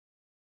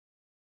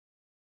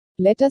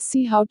Let us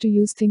see how to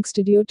use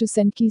ThinkStudio to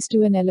send keys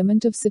to an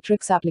element of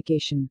Citrix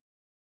application.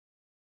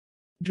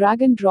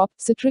 Drag and drop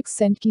Citrix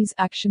send keys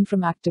action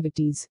from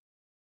activities.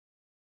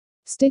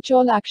 Stitch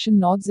all action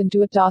nodes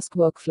into a task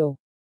workflow.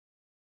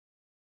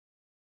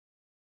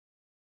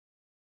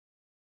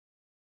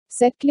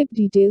 Set clip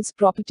details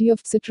property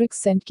of Citrix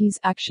send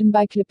keys action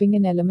by clipping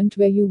an element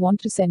where you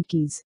want to send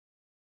keys.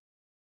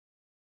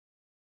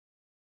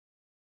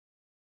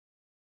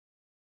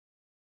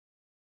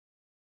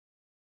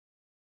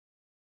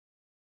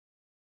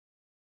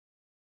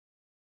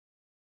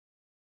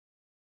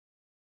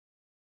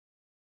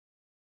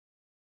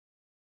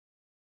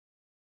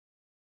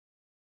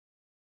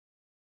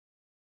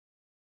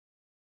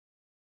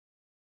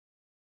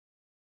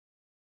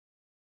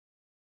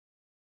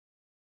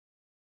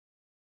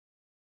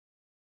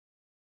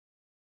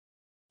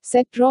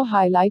 Set draw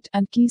highlight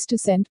and keys to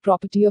send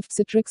property of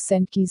Citrix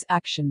send keys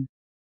action.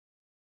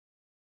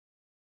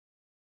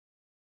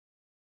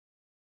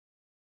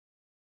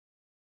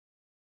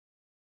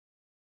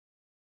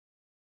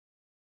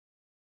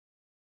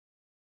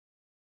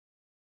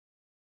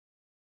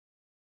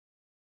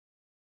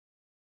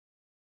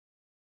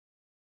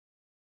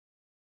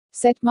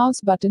 Set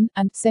mouse button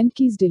and send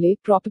keys delay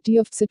property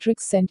of Citrix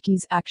send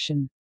keys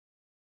action.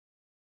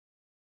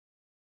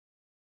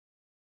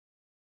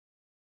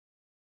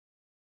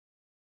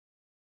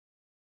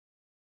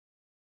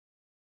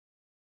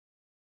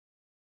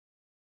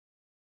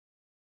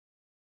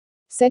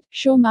 Set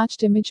show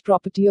matched image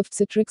property of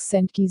Citrix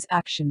send keys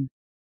action.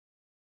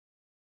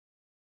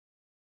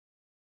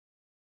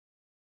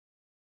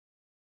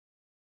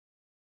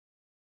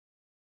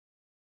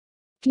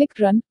 Click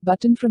Run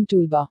button from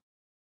toolbar.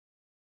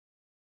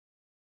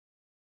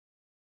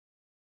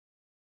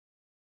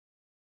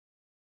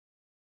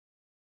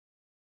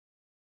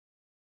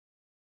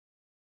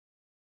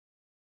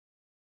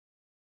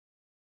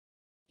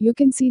 You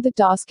can see the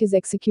task is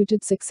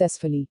executed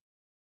successfully.